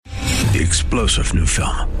The explosive new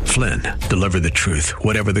film, Flynn, deliver the truth,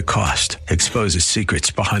 whatever the cost, exposes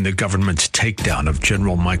secrets behind the government's takedown of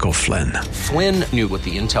General Michael Flynn. Flynn knew what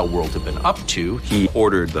the intel world had been up to. He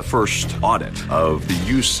ordered the first audit of the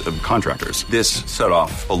use of contractors. This set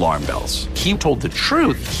off alarm bells. He told the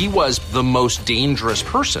truth. He was the most dangerous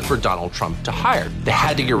person for Donald Trump to hire. They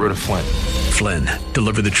had to get rid of Flynn. Flynn,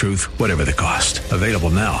 deliver the truth, whatever the cost. Available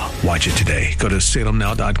now. Watch it today. Go to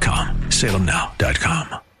salemnow.com.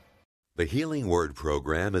 salemnow.com. The Healing Word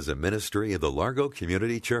program is a ministry of the Largo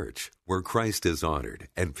Community Church, where Christ is honored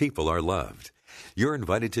and people are loved. You're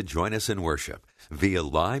invited to join us in worship via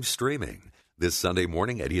live streaming this Sunday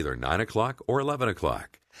morning at either 9 o'clock or 11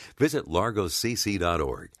 o'clock. Visit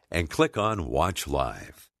largocc.org and click on Watch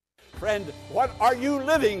Live. Friend, what are you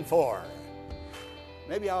living for?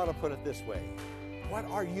 Maybe I ought to put it this way. What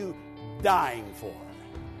are you dying for?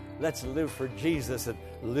 Let's live for Jesus and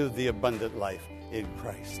live the abundant life in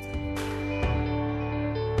Christ.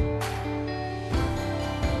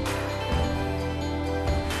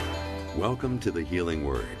 Welcome to the Healing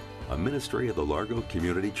Word, a ministry of the Largo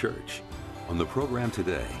Community Church. On the program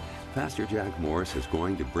today, Pastor Jack Morris is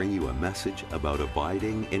going to bring you a message about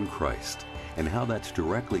abiding in Christ and how that's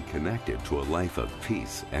directly connected to a life of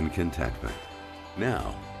peace and contentment.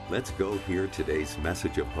 Now, let's go hear today's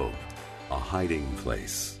message of hope, a hiding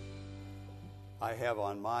place. I have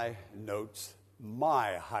on my notes,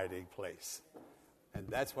 my hiding place. And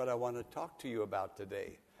that's what I want to talk to you about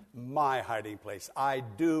today. My hiding place. I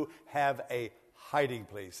do have a hiding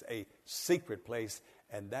place, a secret place,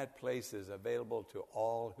 and that place is available to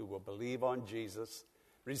all who will believe on Jesus,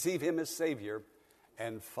 receive Him as Savior,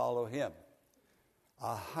 and follow Him.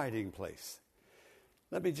 A hiding place.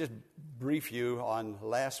 Let me just brief you on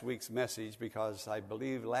last week's message, because I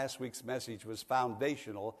believe last week's message was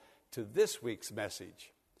foundational to this week's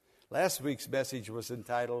message. Last week's message was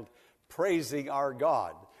entitled, Praising Our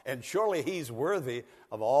God, and surely He's worthy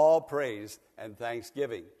of all praise and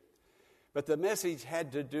thanksgiving. But the message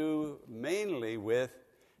had to do mainly with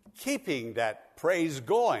keeping that praise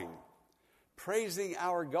going, praising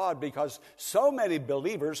our God, because so many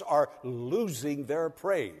believers are losing their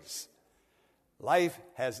praise. Life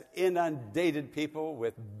has inundated people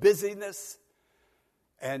with busyness,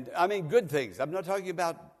 and I mean good things. I'm not talking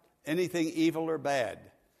about anything evil or bad.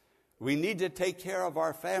 We need to take care of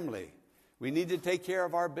our family. We need to take care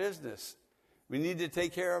of our business. We need to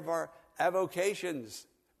take care of our avocations.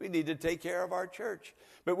 We need to take care of our church.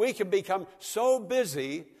 But we can become so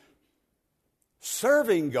busy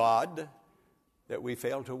serving God that we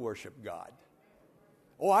fail to worship God.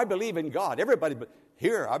 Oh, I believe in God. Everybody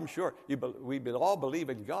here, I'm sure, we all believe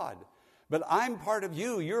in God. But I'm part of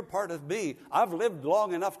you. You're part of me. I've lived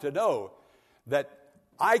long enough to know that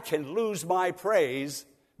I can lose my praise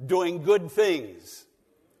doing good things.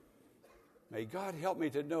 May God help me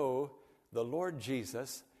to know the Lord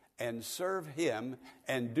Jesus and serve Him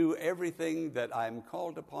and do everything that I'm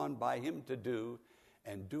called upon by Him to do,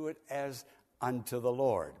 and do it as unto the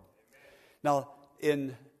Lord. Now,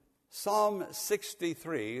 in Psalm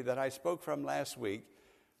 63 that I spoke from last week,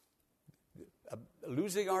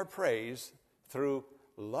 losing our praise through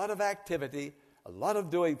a lot of activity, a lot of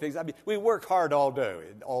doing things. I mean, we work hard all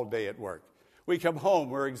day at work. We come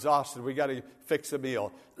home, we're exhausted. We got to fix a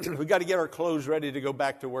meal. We got to get our clothes ready to go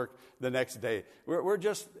back to work the next day. We're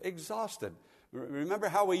just exhausted. Remember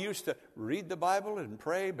how we used to read the Bible and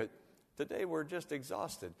pray, but today we're just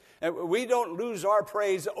exhausted. And we don't lose our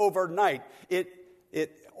praise overnight. It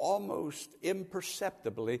almost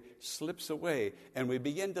imperceptibly slips away, and we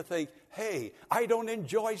begin to think, hey, I don't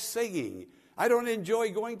enjoy singing. I don't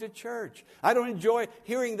enjoy going to church. I don't enjoy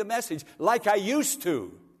hearing the message like I used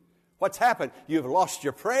to. What's happened? You've lost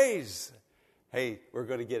your praise. Hey, we're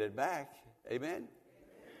going to get it back. Amen?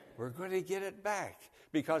 We're going to get it back,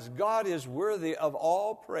 because God is worthy of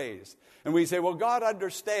all praise. And we say, well, God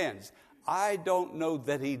understands. I don't know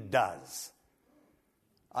that He does.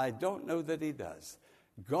 I don't know that He does.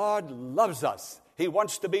 God loves us. He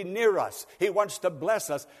wants to be near us. He wants to bless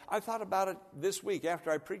us. I thought about it this week after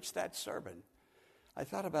I preached that sermon. I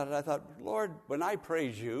thought about it. I thought, Lord, when I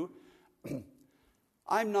praise You,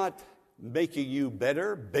 I'm not making You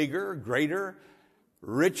better, bigger, greater,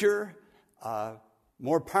 richer,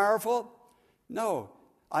 more powerful. No,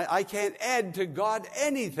 I can't add to God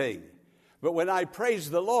anything. But when I praise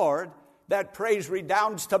the Lord, that praise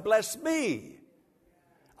redounds to bless me.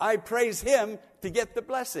 I praise Him to get the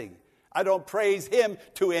blessing. I don't praise Him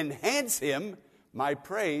to enhance Him. My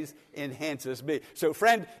praise enhances me. So,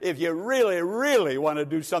 friend, if you really, really want to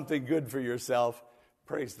do something good for yourself,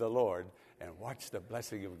 praise the Lord and watch the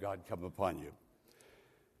blessing of God come upon you.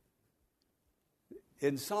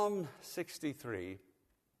 In Psalm 63,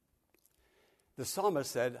 the psalmist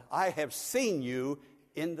said, I have seen you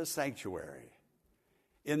in the sanctuary,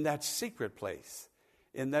 in that secret place,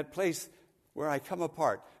 in that place where I come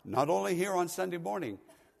apart, not only here on Sunday morning,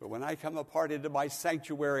 but when I come apart into my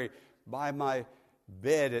sanctuary by my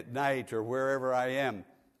bed at night or wherever I am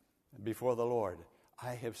before the Lord.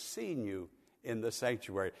 I have seen you in the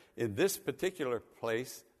sanctuary. In this particular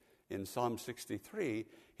place, in Psalm 63,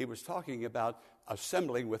 he was talking about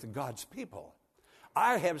assembling with God's people.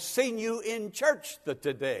 I have seen you in church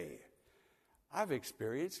today. I've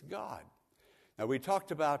experienced God. Now, we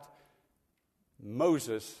talked about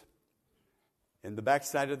Moses in the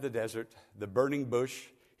backside of the desert, the burning bush.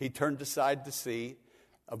 He turned aside to see.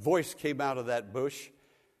 A voice came out of that bush.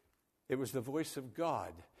 It was the voice of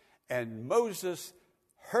God. And Moses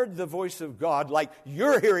heard the voice of God like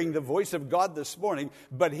you're hearing the voice of God this morning,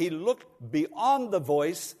 but he looked beyond the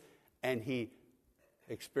voice and he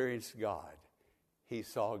experienced God. He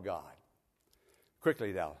saw God.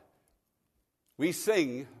 Quickly now. We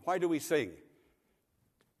sing. Why do we sing?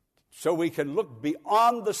 So we can look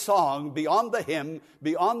beyond the song, beyond the hymn,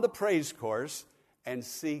 beyond the praise chorus, and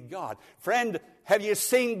see God. Friend, have you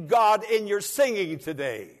seen God in your singing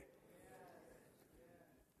today?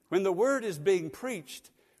 When the word is being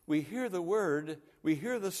preached, we hear the word, we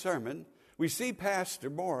hear the sermon, we see Pastor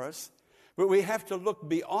Morris, but we have to look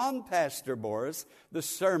beyond Pastor Morris, the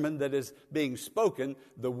sermon that is being spoken,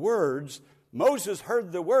 the words. Moses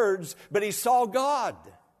heard the words, but he saw God.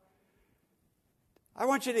 I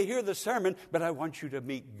want you to hear the sermon, but I want you to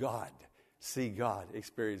meet God, see God,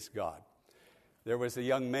 experience God. There was a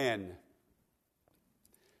young man,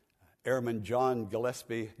 Airman John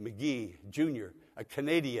Gillespie McGee, Jr., a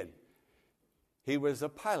Canadian. He was a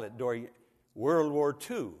pilot during World War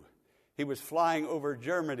II. He was flying over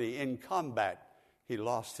Germany in combat. He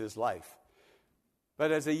lost his life.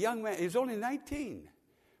 But as a young man, he was only 19,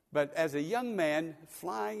 but as a young man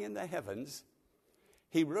flying in the heavens,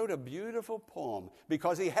 he wrote a beautiful poem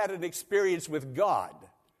because he had an experience with God.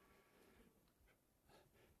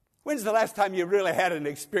 When's the last time you really had an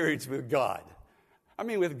experience with God? I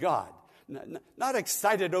mean, with God. Not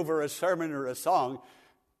excited over a sermon or a song,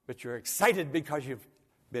 but you're excited because you've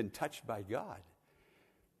been touched by God.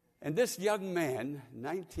 And this young man,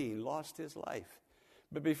 19, lost his life.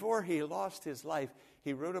 But before he lost his life,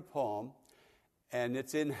 he wrote a poem, and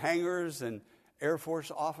it's in hangars and Air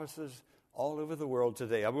Force offices all over the world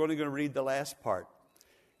today. I'm only going to read the last part.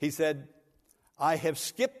 He said, I have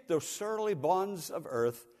skipped the surly bonds of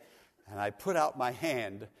earth, and I put out my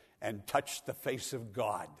hand and touched the face of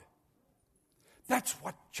God. That's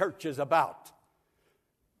what church is about.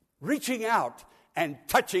 Reaching out and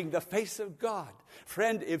touching the face of God.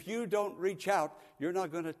 Friend, if you don't reach out, you're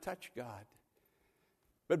not going to touch God.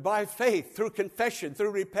 But by faith, through confession,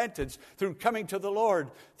 through repentance, through coming to the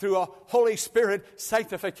Lord, through a Holy Spirit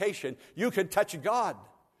sanctification, you can touch God.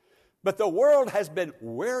 But the world has been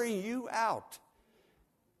wearing you out.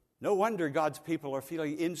 No wonder God's people are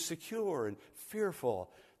feeling insecure and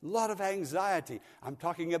fearful. A lot of anxiety. I'm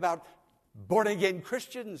talking about born-again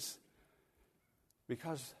Christians.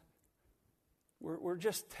 Because we're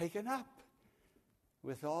just taken up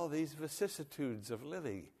with all these vicissitudes of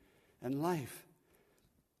living and life.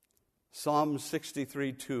 Psalm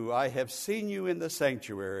 63:2, I have seen you in the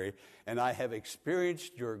sanctuary, and I have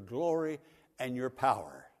experienced your glory and your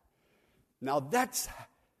power. Now that's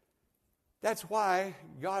why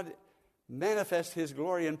God manifests his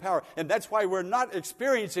glory and power. And that's why we're not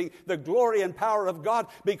experiencing the glory and power of God,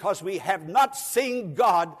 because we have not seen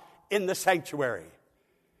God in the sanctuary.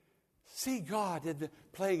 See God in the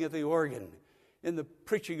playing of the organ, in the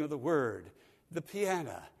preaching of the word, the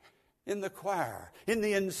piano, in the choir, in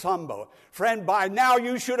the ensemble. Friend, by now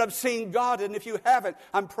you should have seen God, and if you haven't,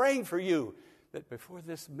 I'm praying for you that before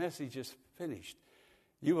this message is finished,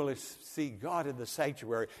 you will see God in the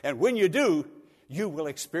sanctuary. And when you do, you will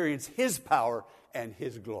experience his power and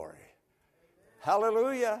his glory.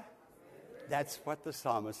 Hallelujah. That's what the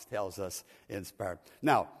psalmist tells us inspired.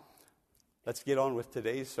 Now, let's get on with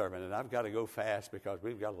today's sermon. And I've got to go fast because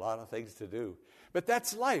we've got a lot of things to do. But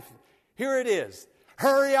that's life. Here it is.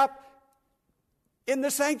 Hurry up in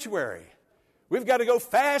the sanctuary. We've got to go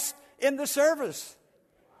fast in the service.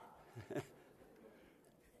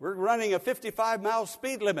 We're running a 55-mile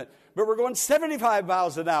speed limit, but we're going 75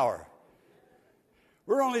 miles an hour.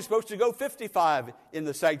 We're only supposed to go 55 in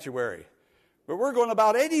the sanctuary, but we're going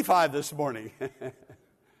about 85 this morning.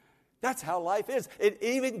 That's how life is. It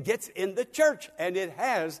even gets in the church, and it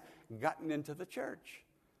has gotten into the church.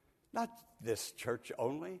 Not this church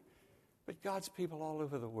only, but God's people all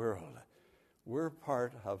over the world. We're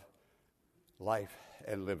part of life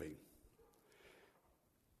and living.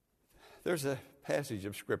 There's a passage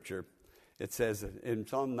of Scripture. It says in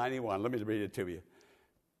Psalm 91, let me read it to you.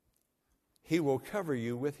 He will cover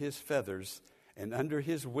you with his feathers, and under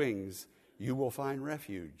his wings you will find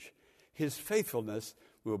refuge. His faithfulness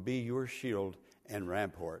will be your shield and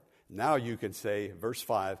rampart. Now you can say, verse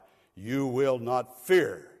 5, you will not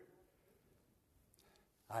fear.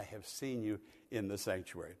 I have seen you in the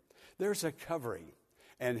sanctuary. There's a covering.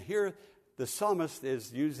 And here the psalmist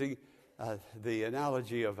is using the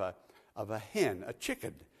analogy of a hen, a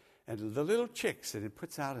chicken, and the little chicks, and it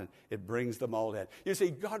puts out and it brings them all in. You see,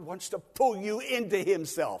 God wants to pull you into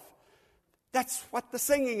himself. That's what the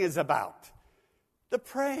singing is about. The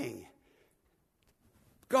praying.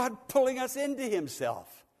 God pulling us into himself.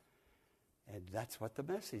 And that's what the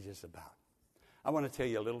message is about. I want to tell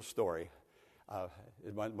you a little story.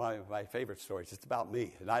 One of my favorite stories. It's about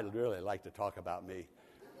me, and I really like to talk about me.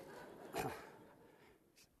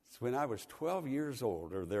 It's when I was 12 years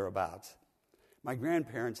old or thereabouts. My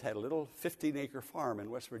grandparents had a little 15-acre farm in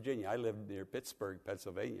West Virginia. I lived near Pittsburgh,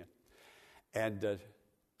 Pennsylvania. And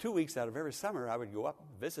 2 weeks out of every summer, I would go up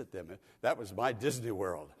and visit them. That was my Disney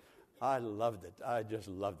World. I loved it. I just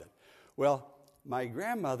loved it. Well, my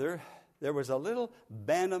grandmother, there was a little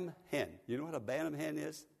Bantam hen. You know what a Bantam hen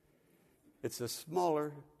is? It's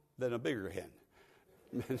smaller than a bigger hen.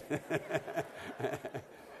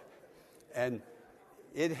 And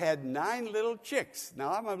it had 9 little chicks.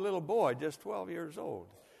 Now, I'm a little boy, just 12 years old.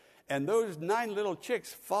 And those 9 little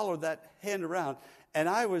chicks followed that hen around. And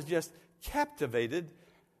I was just captivated,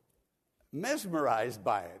 mesmerized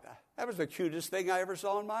by it. That was the cutest thing I ever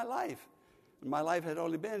saw in my life. My life had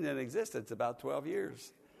only been in existence about 12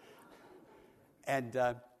 years. And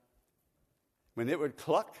when it would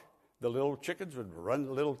cluck, the little chickens would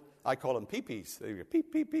run I call them peepees. They would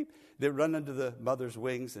peep, peep, peep. They'd run under the mother's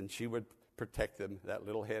wings, and she would protect them, that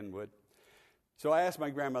little hen would. So I asked my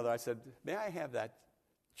grandmother, I said, may I have that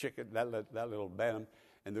chicken, that little Bantam,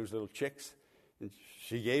 and those little chicks? And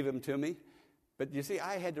she gave them to me. But you see,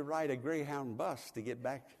 I had to ride a Greyhound bus to get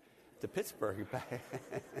back to Pittsburgh.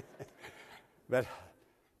 But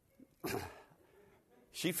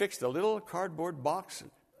she fixed a little cardboard box and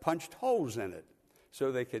punched holes in it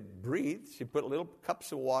so they could breathe. She put little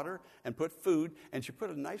cups of water and put food, and she put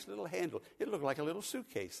a nice little handle. It looked like a little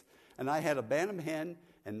suitcase. And I had a Bantam hen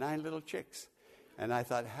and 9 little chicks. And I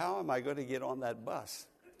thought, how am I going to get on that bus?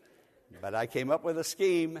 But I came up with a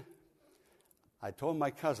scheme. I told my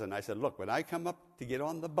cousin, I said, look, when I come up to get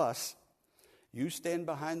on the bus, you stand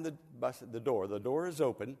behind the door. The door is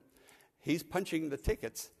open. He's punching the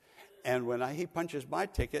tickets. And when he punches my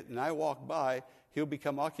ticket and I walk by, he'll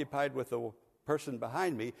become occupied with the person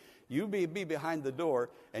behind me. You be behind the door,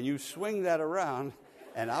 and you swing that around,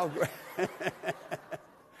 and I'll...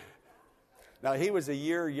 Now, he was a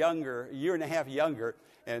year and a half younger,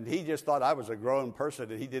 and he just thought I was a grown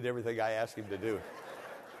person, and he did everything I asked him to do.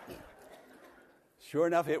 Sure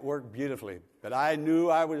enough, it worked beautifully. But I knew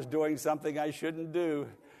I was doing something I shouldn't do.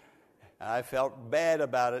 I felt bad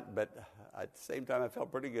about it, but at the same time, I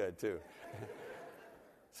felt pretty good, too.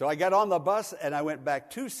 So I got on the bus, and I went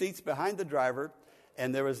back 2 seats behind the driver,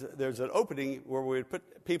 and there's an opening where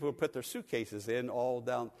people would put their suitcases in all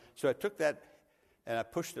down. So I took that, and I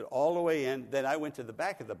pushed it all the way in. Then I went to the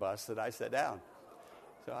back of the bus, and I sat down.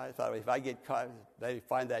 So I thought, if I get caught, they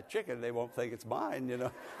find that chicken, they won't think it's mine, you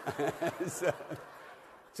know.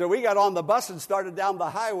 So we got on the bus and started down the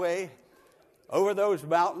highway over those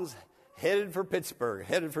mountains, headed for Pittsburgh,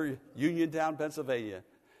 headed for Uniontown, Pennsylvania,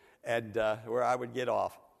 and where I would get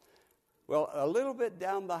off. Well, a little bit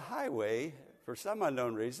down the highway, for some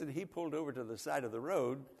unknown reason, he pulled over to the side of the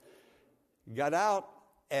road, got out,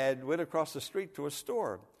 and went across the street to a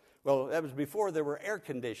store. Well, that was before there were air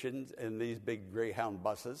conditions in these big Greyhound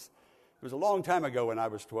buses. It was a long time ago when I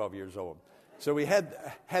was 12 years old. So we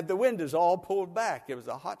had the windows all pulled back. It was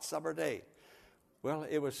a hot summer day. Well,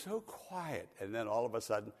 it was so quiet, and then all of a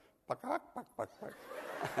sudden,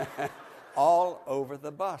 all over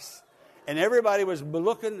the bus. And everybody was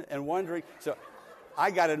looking and wondering. So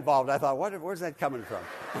I got involved. I thought, where's that coming from?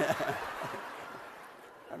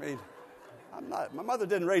 I mean, my mother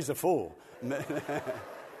didn't raise a fool.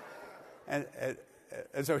 And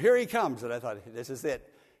so here he comes, and I thought, this is it.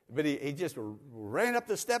 But he just ran up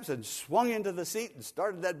the steps and swung into the seat and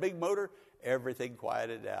started that big motor. Everything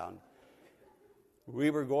quieted down.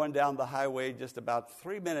 We were going down the highway just about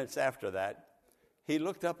 3 minutes after that. He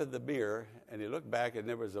looked up at the mirror, and he looked back, and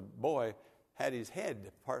there was a boy, had his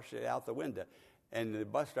head partially out the window. And the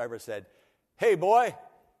bus driver said, "Hey, boy,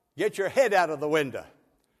 get your head out of the window."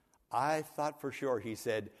 I thought for sure he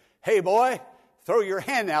said, "Hey, boy, throw your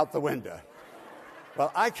hen out the window."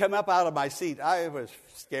 Well, I come up out of my seat. I was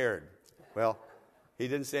scared. Well, he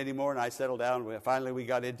didn't say any more, and I settled down. Finally, we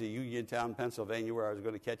got into Uniontown, Pennsylvania, where I was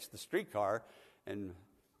going to catch the streetcar and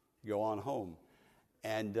go on home.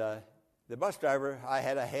 And the bus driver, I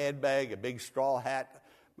had a handbag, a big straw hat.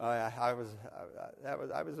 I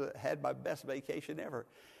had my best vacation ever.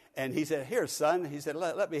 And he said, "Here, son." He said,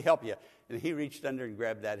 let me help you. And he reached under and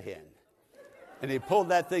grabbed that hen. And he pulled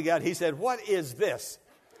that thing out. He said, "What is this?"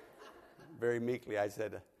 Very meekly, I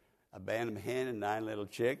said, "A Bantam hen and 9 little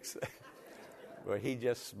chicks." Well, he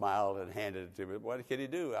just smiled and handed it to me. What could he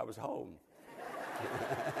do? I was home.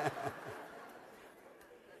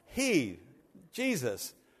 He,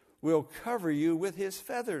 Jesus, will cover you with his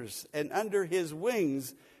feathers, and under his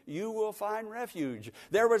wings you will find refuge.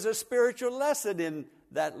 There was a spiritual lesson in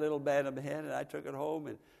that little Bantam hen, and I took it home,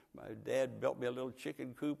 and my dad built me a little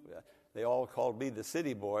chicken coop. They all called me the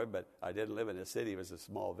city boy, but I didn't live in a city. It was a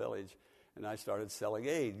small village, and I started selling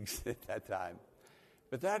eggs at that time.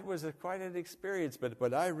 But that was quite an experience. But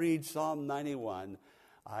when I read Psalm 91,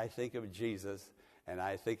 I think of Jesus, and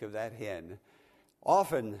I think of that hen.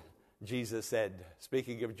 Often, Jesus said,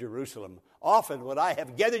 speaking of Jerusalem, "Often when I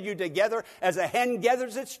have gathered you together as a hen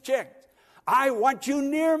gathers its chick, I want you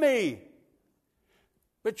near me.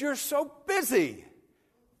 But you're so busy,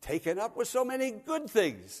 taken up with so many good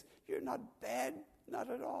things." You're not bad, not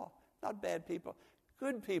at all. Not bad people.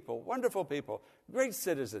 Good people, wonderful people, great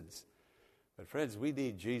citizens. But friends, we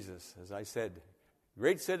need Jesus. As I said,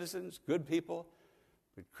 great citizens, good people,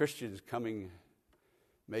 but Christians coming,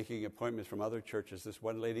 making appointments from other churches. This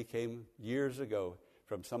one lady came years ago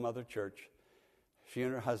from some other church. She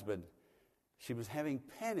and her husband, she was having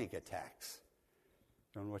panic attacks.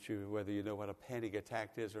 I don't know whether you know what a panic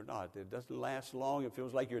attack is or not. It doesn't last long. It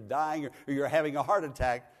feels like you're dying or you're having a heart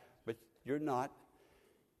attack, but you're not.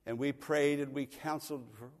 And we prayed and we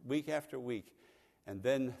counseled for week after week. And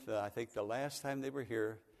then I think the last time they were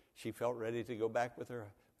here, she felt ready to go back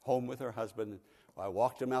home with her husband. I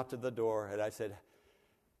walked him out to the door and I said,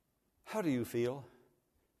 "How do you feel?"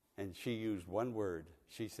 And she used one word.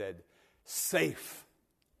 She said, "Safe."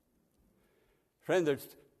 Friend, there's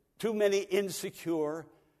too many insecure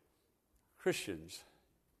Christians.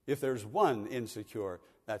 If there's one insecure,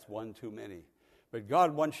 that's one too many. But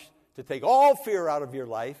God wants to take all fear out of your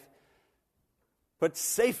life, put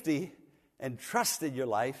safety and trust in your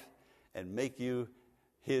life, and make you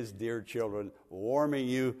his dear children, warming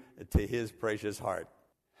you to his precious heart.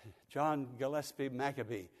 John Gillespie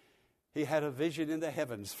Maccabee, he had a vision in the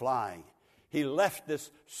heavens flying. He left this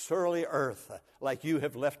surly earth like you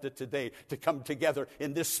have left it today to come together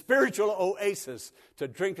in this spiritual oasis to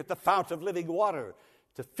drink at the fount of living water,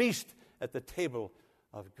 to feast at the table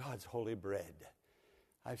of God's holy bread.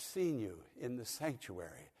 I've seen you in the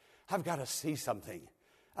sanctuary. I've got to see something.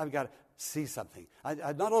 I've got to see something.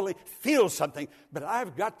 I not only feel something, but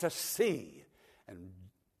I've got to see. And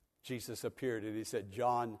Jesus appeared and he said,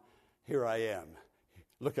 "John, here I am.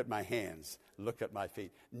 Look at my hands. Look at my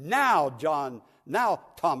feet." Now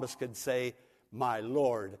Thomas can say, "My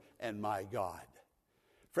Lord and my God."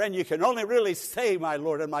 Friend, you can only really say "my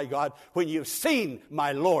Lord and my God" when you've seen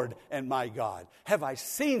my Lord and my God. Have I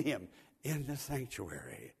seen him in the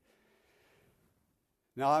sanctuary?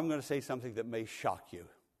 Now I'm going to say something that may shock you.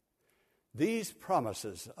 These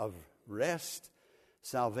promises of rest,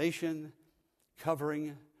 salvation,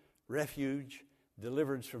 covering, refuge,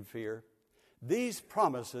 deliverance from fear, these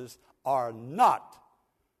promises are not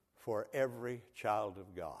for every child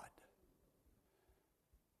of God.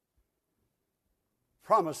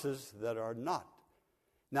 Promises that are not.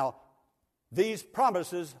 Now, these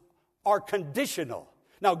promises are conditional.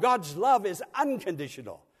 Now, God's love is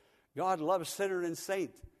unconditional. God loves sinner and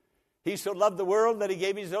saint. He so loved the world that he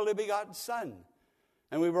gave his only begotten Son.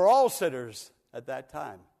 And we were all sinners at that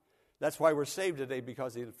time. That's why we're saved today,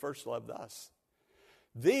 because he first loved us.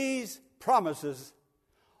 These promises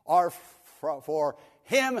are for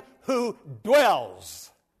him who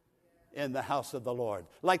dwells in the house of the Lord.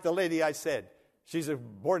 Like the lady I said, she's a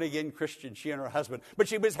born-again Christian, she and her husband. But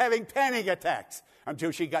she was having panic attacks until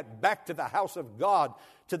she got back to the house of God,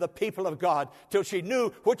 to the people of God, till she knew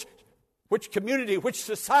which community, which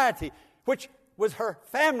society, which was her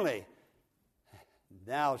family.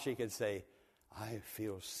 Now she can say, "I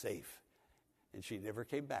feel safe." And she never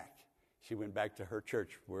came back. She went back to her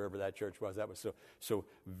church, wherever that church was. That was so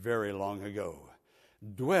very long ago.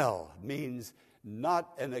 Dwell means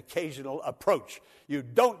not an occasional approach. You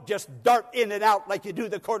don't just dart in and out like you do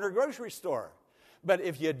the corner grocery store. But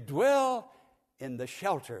if you dwell in the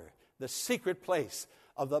shelter, the secret place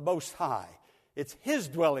of the Most High, it's his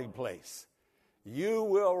dwelling place, you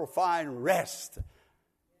will find rest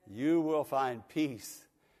you will find peace.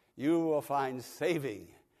 You will find saving.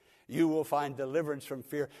 You will find deliverance from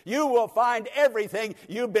fear. You will find everything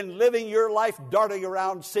you've been living your life darting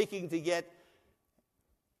around seeking to get.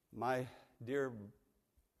 My dear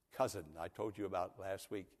cousin I told you about last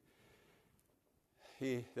week,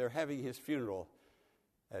 they're having his funeral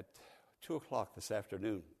at 2 o'clock this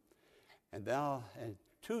afternoon. And now, and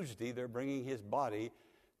Tuesday, they're bringing his body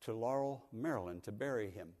to Laurel, Maryland, to bury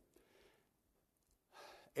him.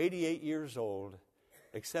 88 years old,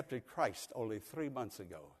 accepted Christ only 3 months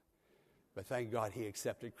ago. But thank God he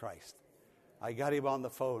accepted Christ. I got him on the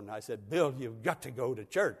phone. I said, Bill, you've got to go to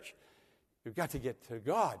church. You've got to get to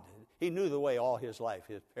God. He knew the way all his life.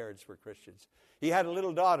 His parents were Christians. He had a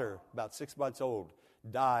little daughter, about 6 months old,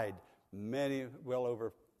 died well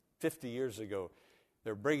over 50 years ago.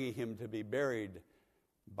 They're bringing him to be buried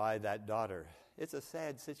by that daughter. It's a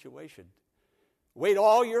sad situation. Wait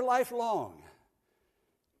all your life long.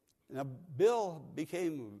 Now, Bill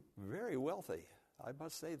became very wealthy. I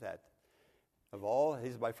must say that.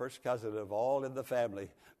 He's my first cousin of all in the family.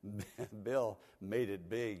 Bill made it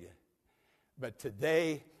big. But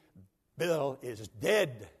today, Bill is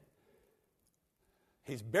dead.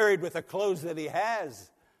 He's buried with the clothes that he has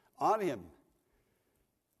on him.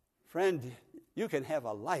 Friend, you can have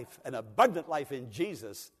a life, an abundant life in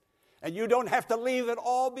Jesus, and you don't have to leave it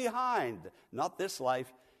all behind. Not this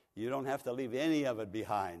life. You don't have to leave any of it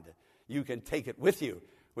behind. You can take it with you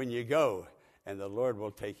when you go, and the Lord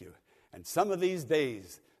will take you. And some of these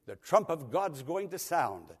days, the trump of God's going to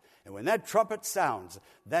sound. And when that trumpet sounds,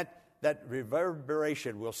 that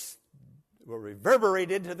reverberation will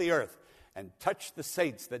reverberate into the earth and touch the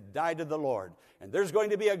saints that died of the Lord. And there's going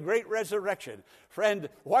to be a great resurrection. Friend,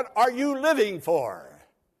 what are you living for?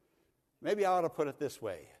 Maybe I ought to put it this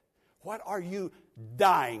way. What are you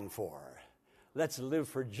dying for? Let's live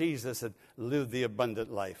for Jesus and live the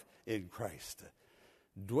abundant life in Christ.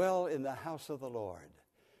 Dwell in the house of the Lord.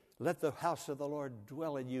 Let the house of the Lord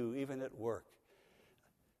dwell in you, even at work.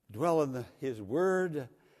 Dwell in His Word.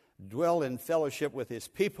 Dwell in fellowship with His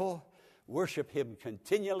people. Worship Him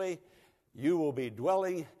continually. You will be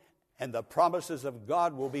dwelling, and the promises of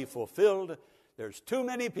God will be fulfilled. There's too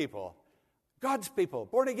many people, God's people,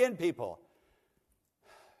 born-again people,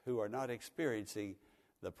 who are not experiencing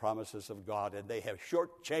the promises of God, and they have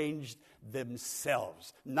shortchanged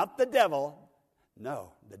themselves. Not the devil.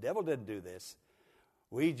 No, the devil didn't do this.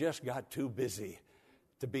 We just got too busy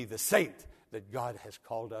to be the saint that God has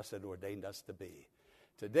called us and ordained us to be.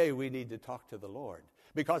 Today we need to talk to the Lord,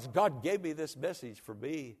 because God gave me this message for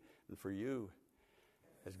me and for you.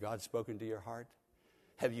 Has God spoken to your heart?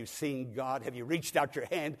 Have you seen God? Have you reached out your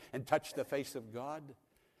hand and touched the face of God?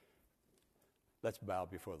 Let's bow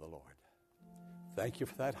before the Lord. Thank you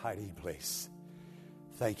for that hiding place.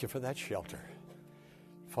 Thank you for that shelter.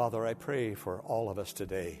 Father, I pray for all of us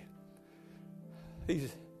today.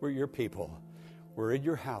 We're your people. We're in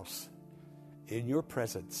your house, in your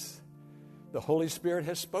presence. The Holy Spirit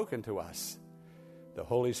has spoken to us. The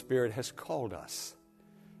Holy Spirit has called us.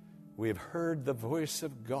 We have heard the voice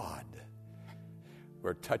of God.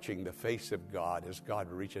 We're touching the face of God as God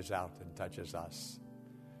reaches out and touches us.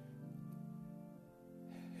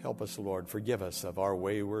 Help us, Lord. Forgive us of our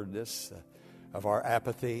waywardness, of our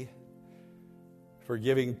apathy, for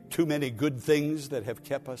giving too many good things that have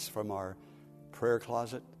kept us from our prayer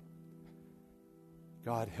closet.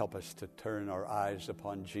 God, help us to turn our eyes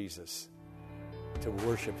upon Jesus, to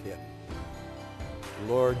worship Him.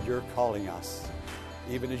 Lord, you're calling us,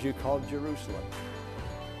 even as you called Jerusalem.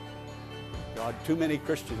 God, too many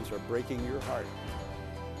Christians are breaking your heart.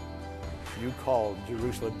 You called,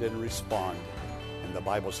 Jerusalem didn't respond, and the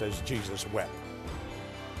Bible says Jesus wept.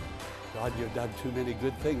 God, you've done too many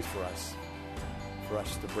good things for us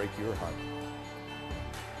to break your heart.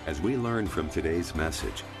 As we learn from today's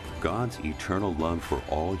message, God's eternal love for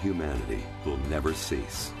all humanity will never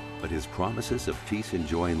cease. But His promises of peace and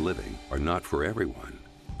joy in living are not for everyone.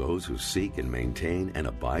 Those who seek and maintain an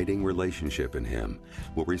abiding relationship in Him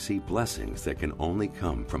will receive blessings that can only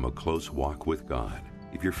come from a close walk with God.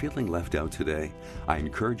 If you're feeling left out today, I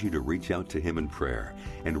encourage you to reach out to Him in prayer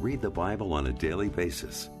and read the Bible on a daily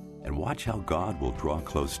basis and watch how God will draw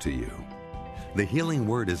close to you. The Healing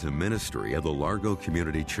Word is a ministry of the Largo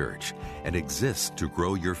Community Church and exists to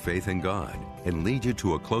grow your faith in God and lead you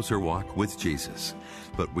to a closer walk with Jesus.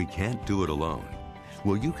 But we can't do it alone.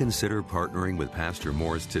 Will you consider partnering with Pastor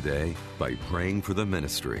Morris today by praying for the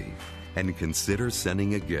ministry? And consider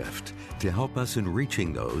sending a gift to help us in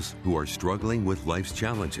reaching those who are struggling with life's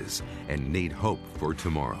challenges and need hope for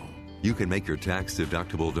tomorrow. You can make your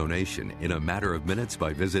tax-deductible donation in a matter of minutes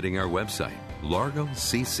by visiting our website,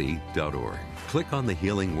 largocc.org. Click on the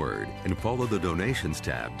Healing Word and follow the Donations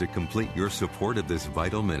tab to complete your support of this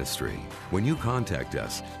vital ministry. When you contact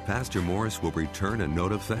us, Pastor Morris will return a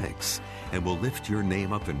note of thanks and will lift your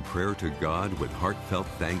name up in prayer to God with heartfelt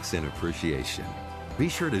thanks and appreciation. Be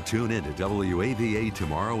sure to tune in to WAVA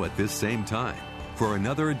tomorrow at this same time for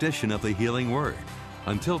another edition of the Healing Word.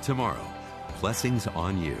 Until tomorrow, blessings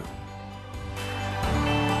on you.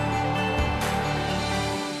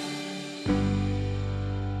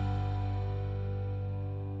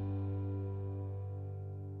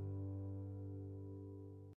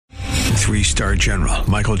 Three-star General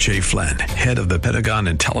Michael J. Flynn, head of the Pentagon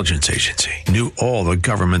Intelligence Agency, knew all the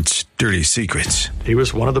government's dirty secrets. He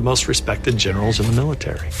was one of the most respected generals in the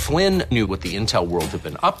military. Flynn knew what the intel world had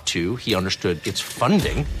been up to. He understood its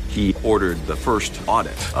funding. He ordered the first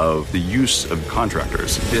audit of the use of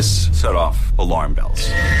contractors. This set off alarm bells.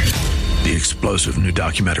 The explosive new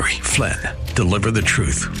documentary, Flynn, Deliver the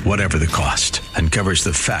Truth, Whatever the Cost, uncovers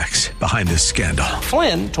the facts behind this scandal.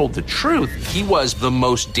 Flynn told the truth. He was the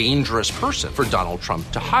most dangerous person for Donald Trump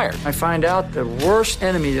to hire. I find out the worst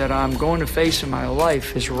enemy that I'm going to face in my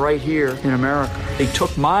life is right here in America. They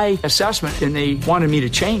took my assessment and they wanted me to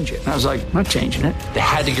change it. And I was like, I'm not changing it. They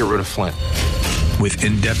had to get rid of Flynn. With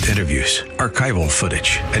in-depth interviews, archival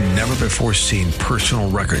footage, and never-before-seen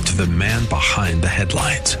personal records of the man behind the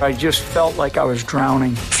headlines. I just felt like I was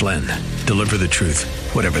drowning. Flynn, Deliver the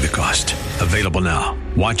Truth, Whatever the Cost. Available now.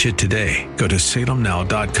 Watch it today. Go to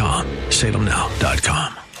salemnow.com.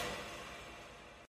 salemnow.com.